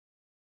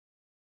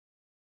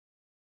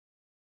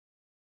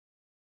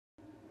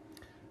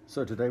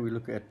So today we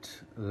look at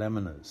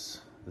laminas,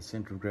 the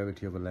center of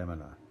gravity of a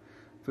lamina.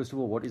 First of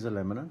all, what is a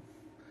lamina?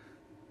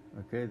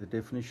 Okay, the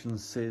definition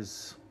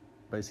says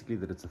basically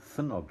that it's a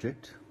thin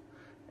object,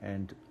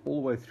 and all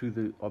the way through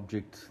the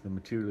object the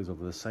material is of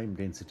the same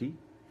density,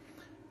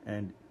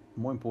 and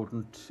more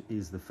important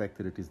is the fact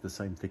that it is the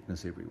same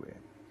thickness everywhere.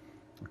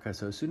 Okay,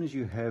 so as soon as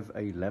you have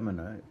a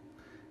lamina,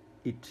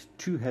 it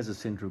too has a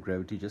center of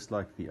gravity just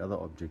like the other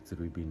objects that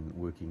we've been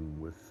working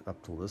with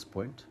up till this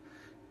point.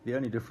 The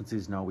only difference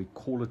is now we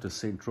call it a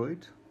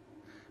centroid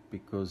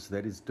because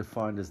that is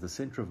defined as the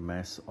center of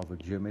mass of a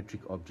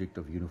geometric object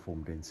of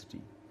uniform density.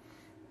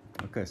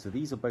 Okay, so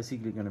these are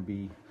basically going to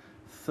be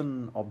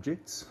thin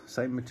objects,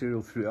 same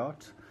material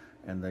throughout,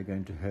 and they're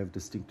going to have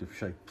distinctive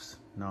shapes.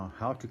 Now,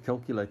 how to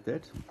calculate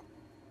that?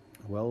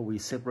 Well, we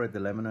separate the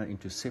lamina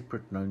into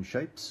separate known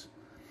shapes,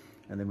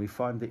 and then we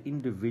find the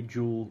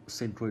individual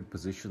centroid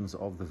positions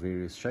of the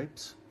various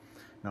shapes.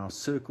 Now,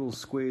 circles,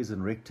 squares,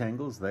 and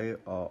rectangles, they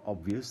are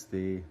obvious.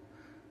 Their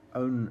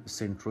own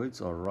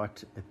centroids are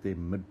right at their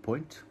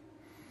midpoint.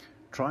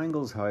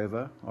 Triangles,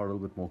 however, are a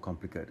little bit more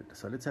complicated.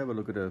 So let's have a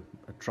look at a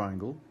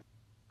triangle.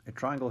 A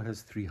triangle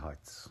has three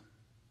heights.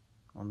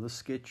 On this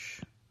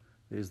sketch,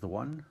 there's the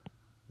one,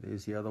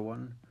 there's the other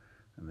one,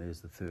 and there's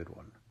the third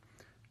one.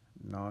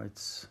 Now,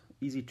 it's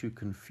easy to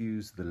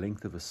confuse the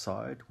length of a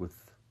side with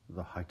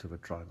the height of a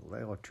triangle.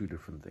 They are two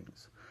different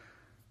things.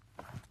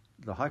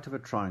 The height of a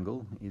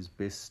triangle is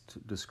best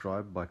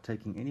described by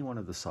taking any one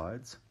of the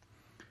sides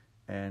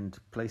and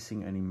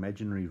placing an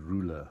imaginary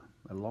ruler,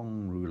 a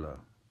long ruler,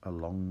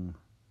 along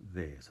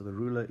there. So the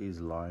ruler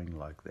is lying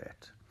like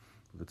that,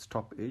 with its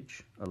top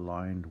edge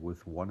aligned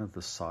with one of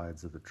the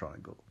sides of the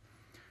triangle.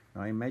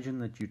 Now imagine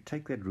that you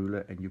take that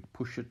ruler and you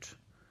push it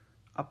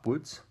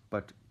upwards,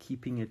 but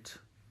keeping it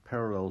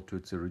parallel to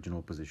its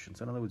original position.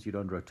 So in other words, you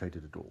don't rotate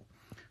it at all.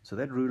 So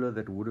that ruler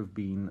that would have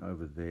been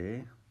over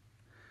there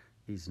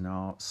is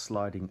now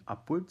sliding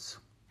upwards,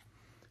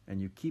 and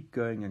you keep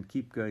going and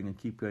keep going and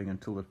keep going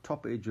until the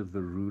top edge of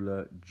the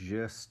ruler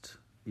just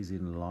is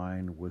in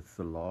line with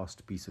the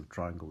last piece of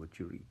triangle that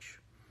you reach.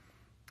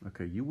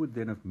 Okay, you would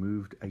then have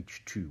moved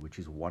H2, which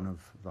is one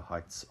of the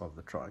heights of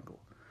the triangle.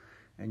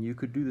 And you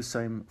could do the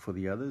same for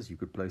the others. You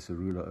could place a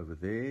ruler over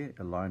there,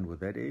 aligned with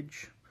that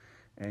edge,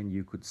 and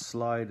you could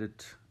slide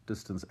it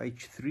distance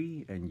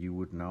H3, and you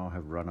would now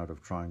have run out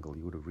of triangle.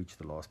 You would have reached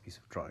the last piece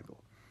of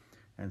triangle.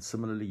 And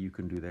similarly, you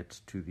can do that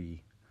to the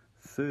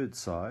third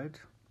side.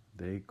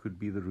 There could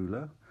be the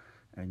ruler,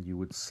 and you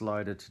would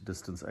slide it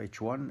distance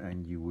H1,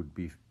 and you would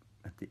be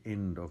at the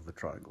end of the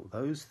triangle.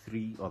 Those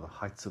three are the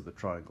heights of the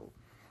triangle.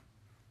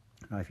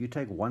 Now, if you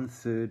take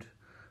 1/3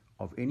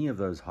 of any of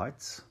those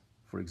heights,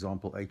 for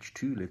example,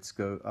 H2, let's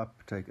go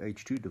up, take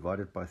H2,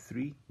 divide it by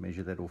 3,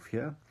 measure that off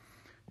here,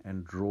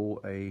 and draw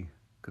a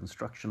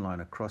construction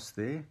line across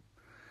there.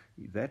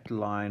 That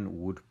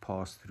line would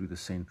pass through the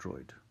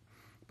centroid,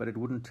 but it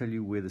wouldn't tell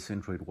you where the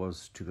centroid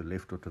was to the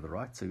left or to the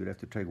right, so you'd have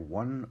to take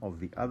one of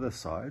the other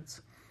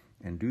sides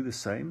and do the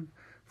same.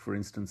 For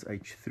instance,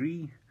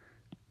 H3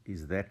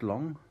 is that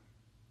long,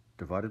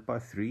 divided by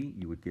 3,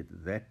 you would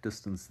get that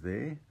distance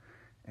there,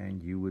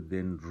 and you would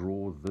then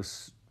draw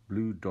this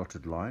blue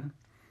dotted line,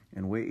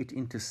 and where it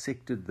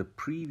intersected the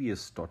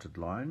previous dotted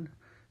line,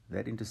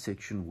 that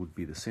intersection would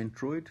be the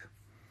centroid,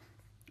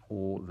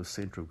 or the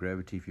center of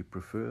gravity if you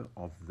prefer,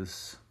 of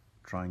this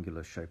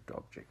triangular shaped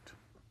object.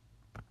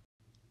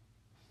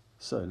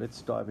 So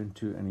let's dive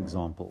into an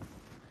example.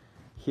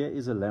 Here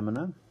is a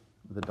lamina.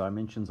 The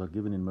dimensions are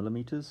given in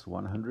millimeters,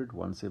 100,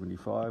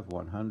 175,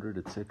 100,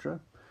 etc.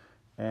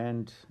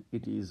 And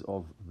it is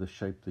of the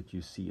shape that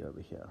you see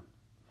over here.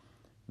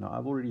 Now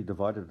I've already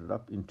divided it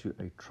up into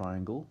a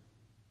triangle,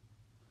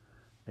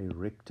 a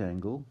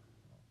rectangle,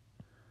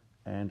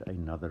 and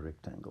another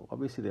rectangle.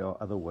 Obviously there are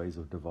other ways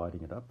of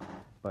dividing it up,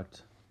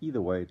 but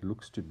either way it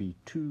looks to be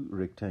 2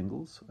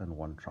 rectangles and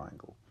 1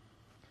 triangle.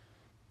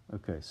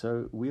 Okay,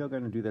 so we are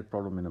going to do that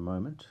problem in a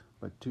moment,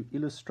 but to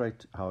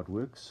illustrate how it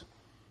works,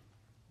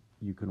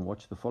 you can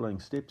watch the following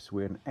steps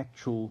where an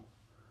actual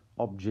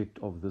object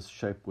of this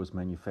shape was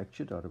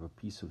manufactured out of a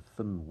piece of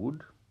thin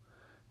wood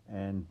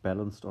and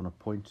balanced on a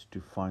point to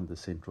find the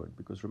centroid.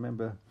 Because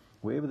remember,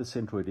 wherever the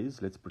centroid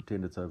is, let's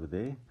pretend it's over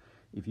there,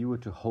 if you were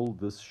to hold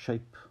this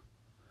shape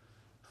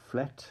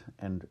flat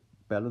and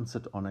balance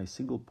it on a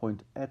single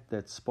point at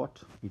that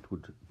spot, it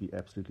would be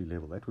absolutely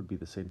level. That would be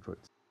the centroid.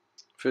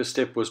 First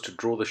step was to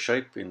draw the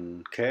shape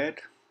in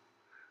CAD,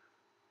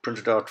 print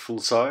it out full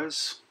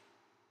size.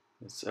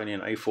 It's only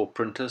an A4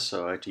 printer,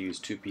 so I had to use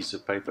 2 pieces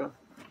of paper.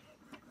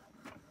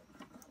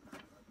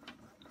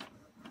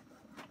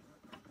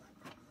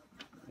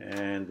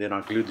 And then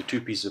I glued the 2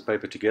 pieces of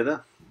paper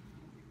together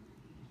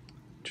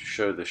to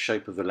show the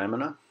shape of the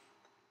lamina.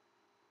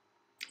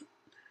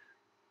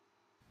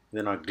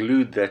 Then I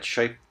glued that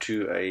shape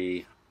to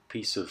a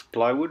piece of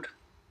plywood.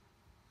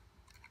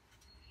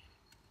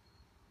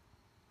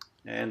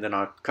 And then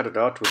I cut it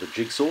out with a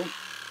jigsaw.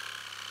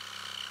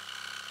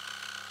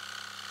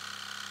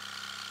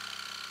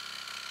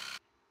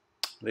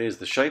 There's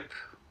the shape.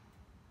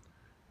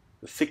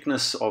 The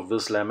thickness of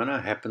this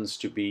lamina happens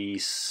to be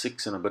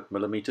 6 and a bit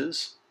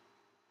millimeters,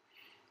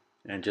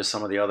 and just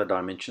some of the other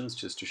dimensions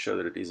just to show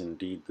that it is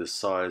indeed the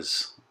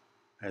size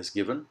as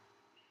given.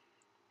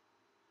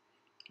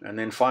 And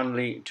then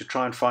finally, to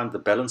try and find the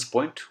balance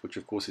point, which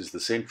of course is the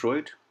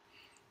centroid,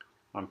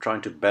 I'm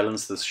trying to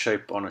balance this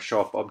shape on a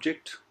sharp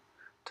object.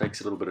 Takes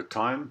a little bit of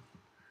time.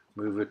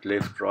 Move it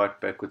left, right,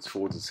 backwards,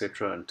 forwards,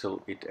 etc.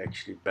 until it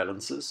actually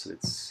balances.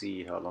 Let's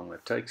see how long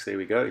that takes. There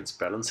we go, it's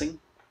balancing.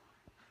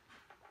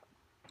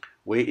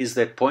 Where is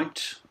that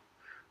point?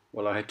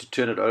 Well, I had to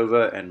turn it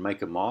over and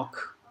make a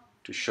mark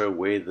to show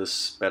where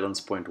this balance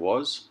point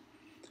was.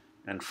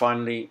 And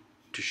finally,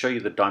 to show you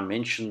the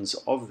dimensions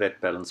of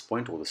that balance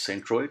point, or the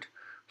centroid,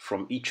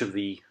 from each of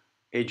the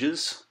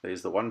edges.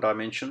 There's the one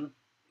dimension,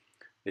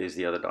 there's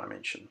the other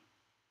dimension.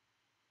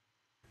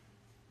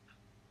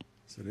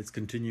 So let's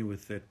continue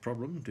with that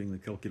problem, doing the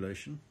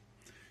calculation.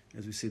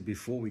 As we said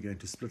before, we're going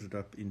to split it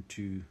up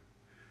into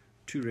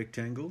two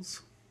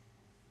rectangles.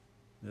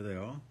 There they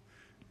are,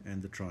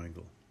 and the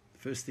triangle. The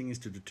first thing is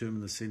to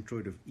determine the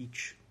centroid of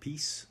each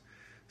piece.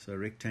 So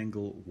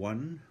rectangle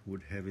 1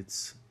 would have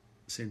its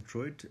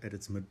centroid at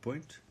its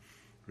midpoint.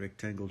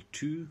 Rectangle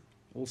 2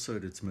 also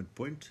at its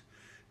midpoint.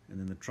 And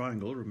then the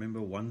triangle, remember,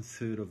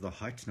 1/3 of the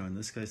height. Now in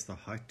this case, the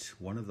height,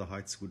 one of the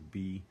heights would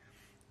be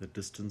the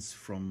distance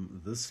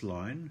from this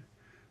line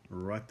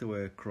right the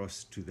way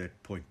across to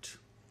that point,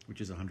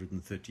 which is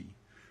 130.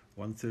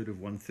 1/3 of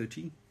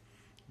 130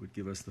 would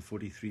give us the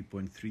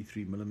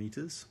 43.33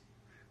 millimeters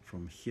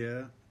from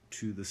here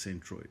to the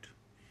centroid.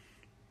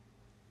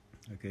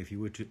 Okay, if you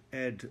were to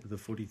add the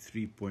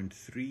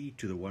 43.3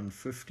 to the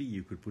 150,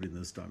 you could put in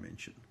this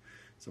dimension.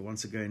 So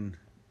once again,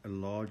 a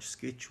large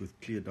sketch with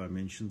clear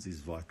dimensions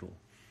is vital.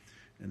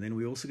 And then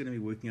we're also going to be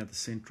working out the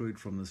centroid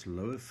from this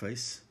lower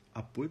face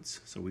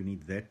upwards. So we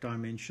need that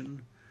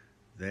dimension,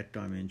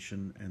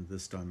 and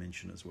this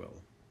dimension as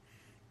well.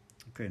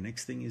 Okay,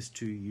 next thing is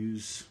to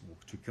use, or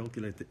to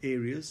calculate the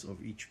areas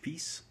of each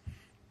piece.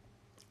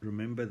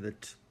 Remember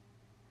that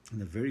in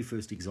the very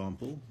first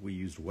example, we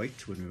used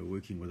weight when we were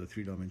working with a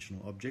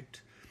three-dimensional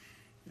object.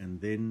 And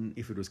then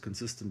if it was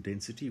consistent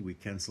density, we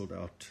cancelled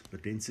out the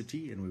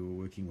density and we were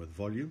working with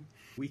volume.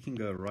 We can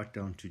go right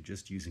down to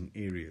just using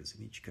areas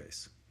in each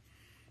case.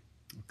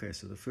 Okay,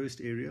 so the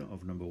first area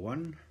of number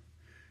 1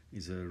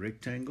 is a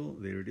rectangle.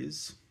 There it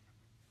is.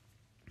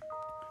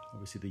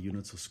 Obviously the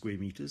units are square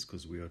meters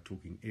because we are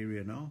talking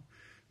area now.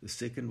 The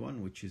second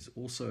one, which is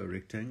also a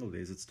rectangle,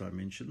 there's its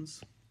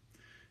dimensions.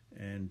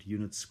 And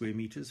units square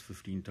meters,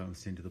 15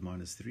 times 10 to the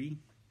minus 3.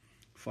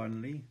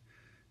 Finally,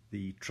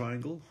 the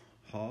triangle,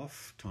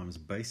 half times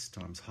base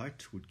times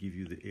height would give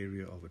you the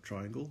area of a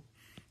triangle.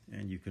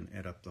 And you can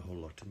add up the whole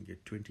lot and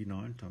get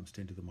 29 times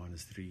 10 to the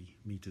minus 3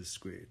 meters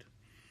squared.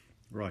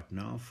 Right,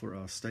 now for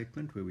our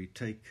statement where we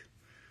take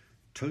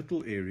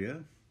total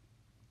area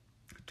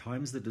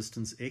times the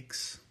distance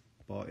x,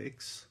 bar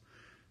x,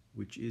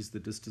 which is the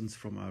distance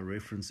from our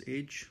reference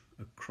edge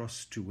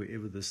across to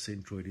wherever the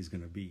centroid is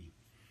going to be.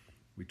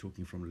 We're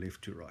talking from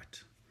left to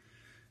right.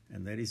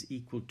 And that is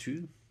equal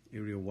to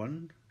area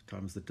 1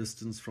 times the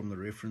distance from the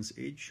reference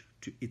edge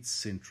to its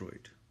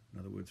centroid. In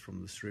other words,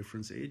 from this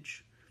reference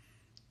edge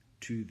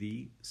to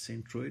the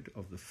centroid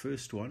of the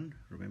first one,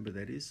 remember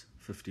that is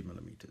 50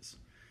 millimeters.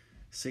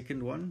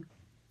 Second one,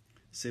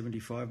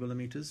 75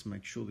 millimeters.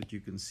 Make sure that you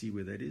can see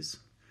where that is.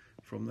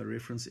 From the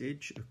reference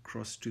edge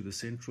across to the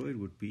centroid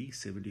would be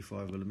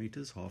 75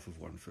 millimeters, half of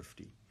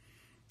 150.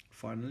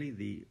 Finally,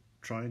 the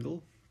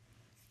triangle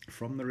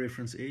from the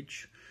reference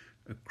edge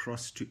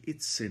across to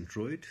its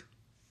centroid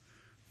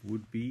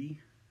would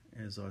be,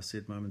 as I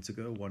said moments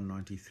ago,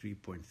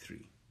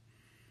 193.3.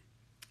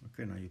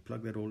 Okay, now you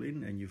plug that all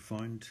in and you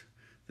find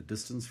the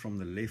distance from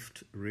the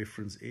left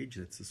reference edge,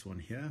 that's this one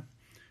here,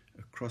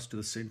 across to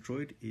the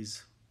centroid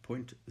is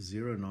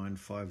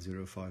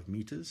 0.09505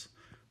 meters,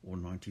 or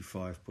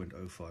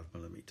 95.05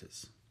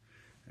 millimeters.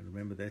 And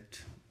remember that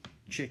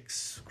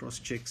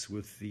cross-checks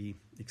with the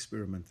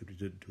experiment that we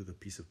did with a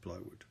piece of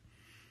plywood.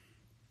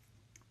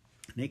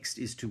 Next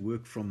is to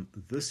work from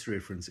this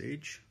reference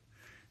edge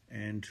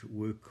and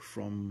work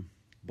from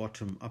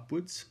bottom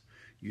upwards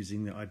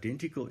using the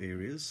identical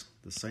areas,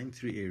 the same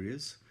three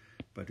areas,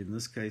 but in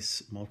this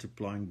case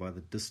multiplying by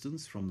the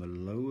distance from the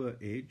lower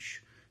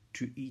edge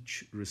to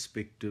each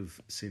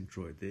respective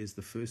centroid. There's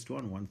the first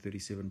one,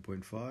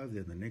 137.5,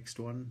 then the next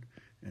one,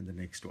 and the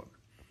next one.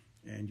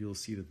 And you'll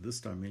see that this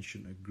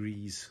dimension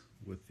agrees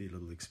with the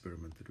little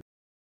experiment that we did.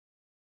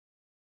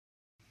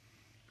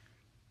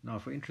 Now,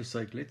 for interest's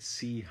sake, let's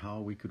see how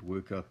we could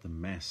work out the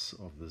mass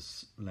of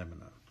this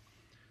lamina.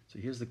 So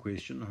here's the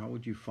question: how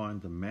would you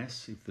find the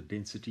mass if the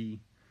density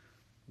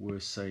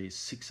were, say,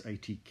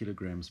 680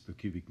 kilograms per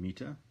cubic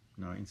meter?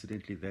 Now,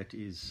 incidentally, that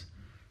is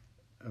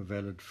a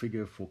valid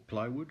figure for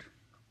plywood.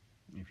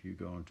 If you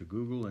go onto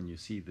Google and you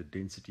see the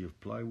density of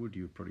plywood,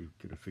 you'll probably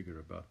get a figure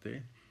about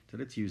there. So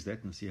let's use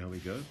that and see how we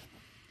go.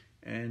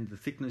 And the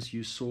thickness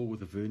you saw with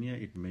the vernier,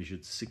 it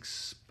measured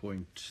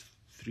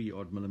 6.3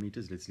 odd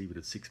millimeters. Let's leave it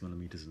at 6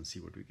 millimeters and see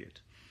what we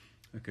get.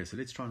 Okay, so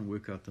let's try and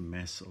work out the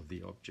mass of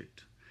the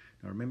object.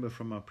 Now remember,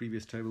 from our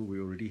previous table we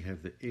already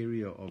have the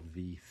area of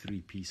the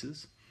three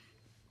pieces,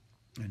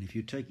 and if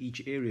you take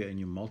each area and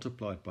you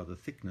multiply it by the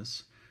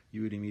thickness,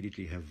 you would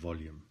immediately have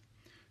volume.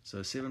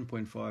 So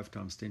 7.5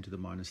 times 10 to the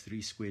minus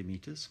 3 square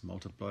meters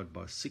multiplied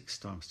by 6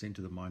 times 10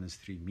 to the minus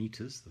 3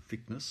 meters, the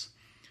thickness,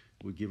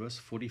 will give us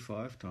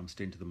 45 times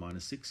 10 to the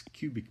minus 6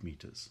 cubic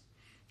meters.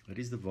 That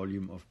is the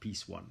volume of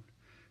piece 1.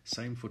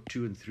 Same for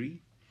 2 and 3.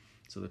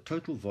 So the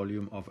total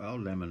volume of our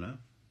lamina,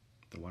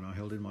 the one I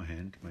held in my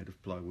hand, made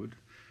of plywood,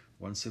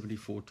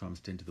 174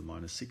 times 10 to the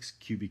minus 6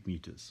 cubic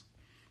meters.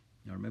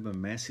 Now remember,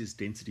 mass is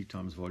density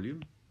times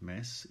volume.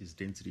 Mass is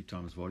density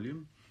times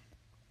volume.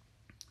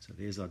 So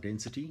there's our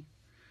density.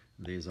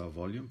 There's our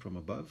volume from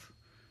above.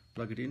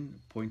 Plug it in,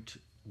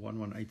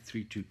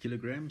 0.11832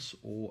 kilograms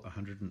or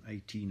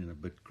 118 and a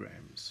bit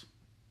grams.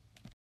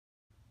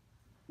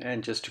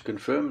 And just to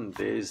confirm,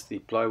 there's the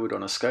plywood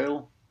on a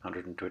scale,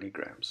 120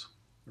 grams.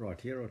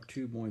 Right, here are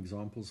two more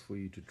examples for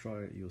you to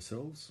try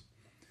yourselves.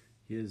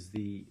 Here's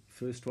the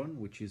first one,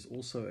 which is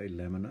also a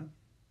lamina.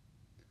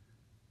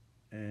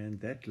 And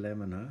that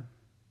lamina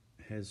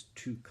has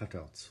two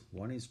cutouts.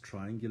 One is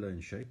triangular in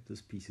shape.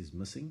 This piece is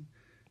missing.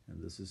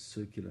 And this is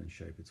circular in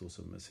shape, it's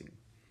also missing.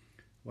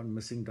 One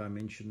missing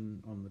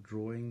dimension on the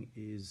drawing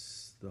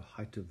is the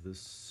height of this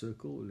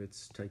circle.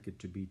 Let's take it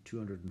to be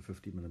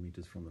 250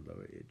 millimeters from the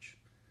lower edge.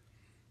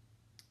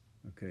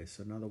 Okay,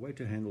 so now the way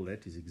to handle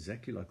that is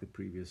exactly like the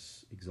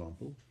previous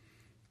example.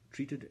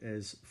 Treat it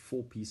as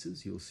 4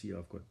 pieces. You'll see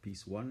I've got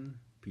piece 1,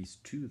 piece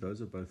 2,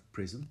 those are both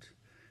present.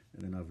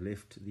 And then I've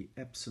left the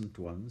absent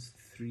ones,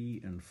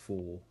 3 and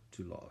 4,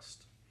 to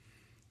last.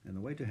 And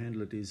the way to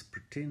handle it is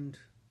pretend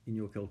in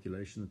your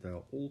calculation that they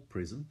are all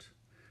present,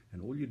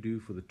 and all you do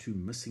for the 2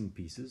 missing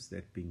pieces,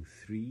 that being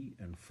 3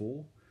 and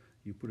 4,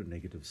 you put a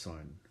negative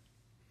sign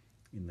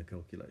in the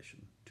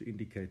calculation to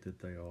indicate that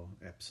they are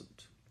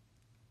absent.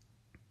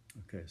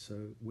 Okay,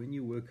 so when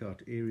you work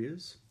out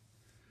areas,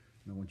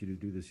 and I want you to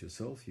do this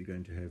yourself, you're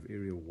going to have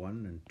area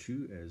 1 and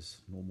 2 as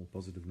normal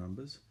positive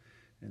numbers,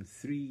 and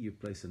 3 you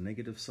place a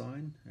negative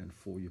sign, and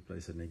 4 you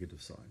place a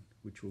negative sign,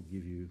 which will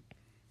give you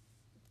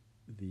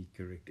the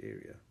correct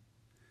area.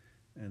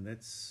 And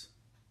that's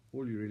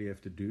all you really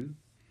have to do,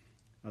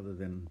 other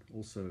than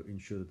also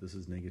ensure that this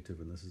is negative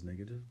and this is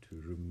negative,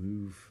 to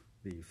remove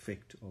the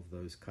effect of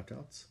those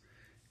cutouts,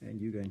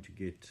 and you're going to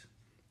get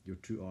your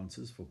 2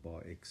 answers for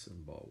bar X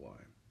and bar Y.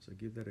 So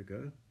give that a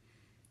go.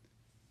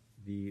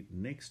 The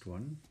next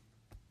one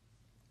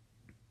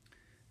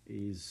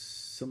is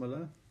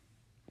similar.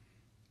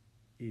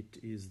 It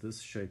is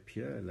this shape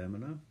here, a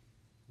lamina,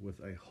 with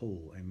a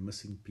hole, a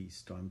missing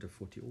piece, diameter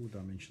 40. All the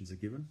dimensions are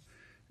given.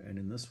 And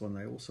in this one,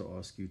 they also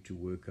ask you to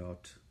work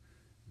out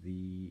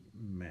the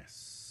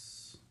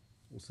mass.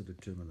 Also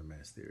determine the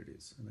mass. There it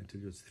is. And they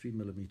tell you it's 3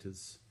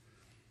 millimeters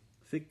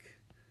thick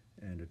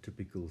and a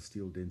typical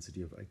steel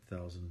density of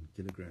 8,000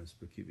 kilograms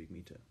per cubic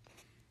meter.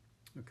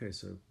 Okay,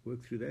 so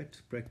work through that,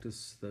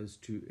 practice those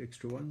 2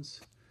 extra ones,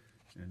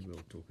 and we'll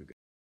talk again.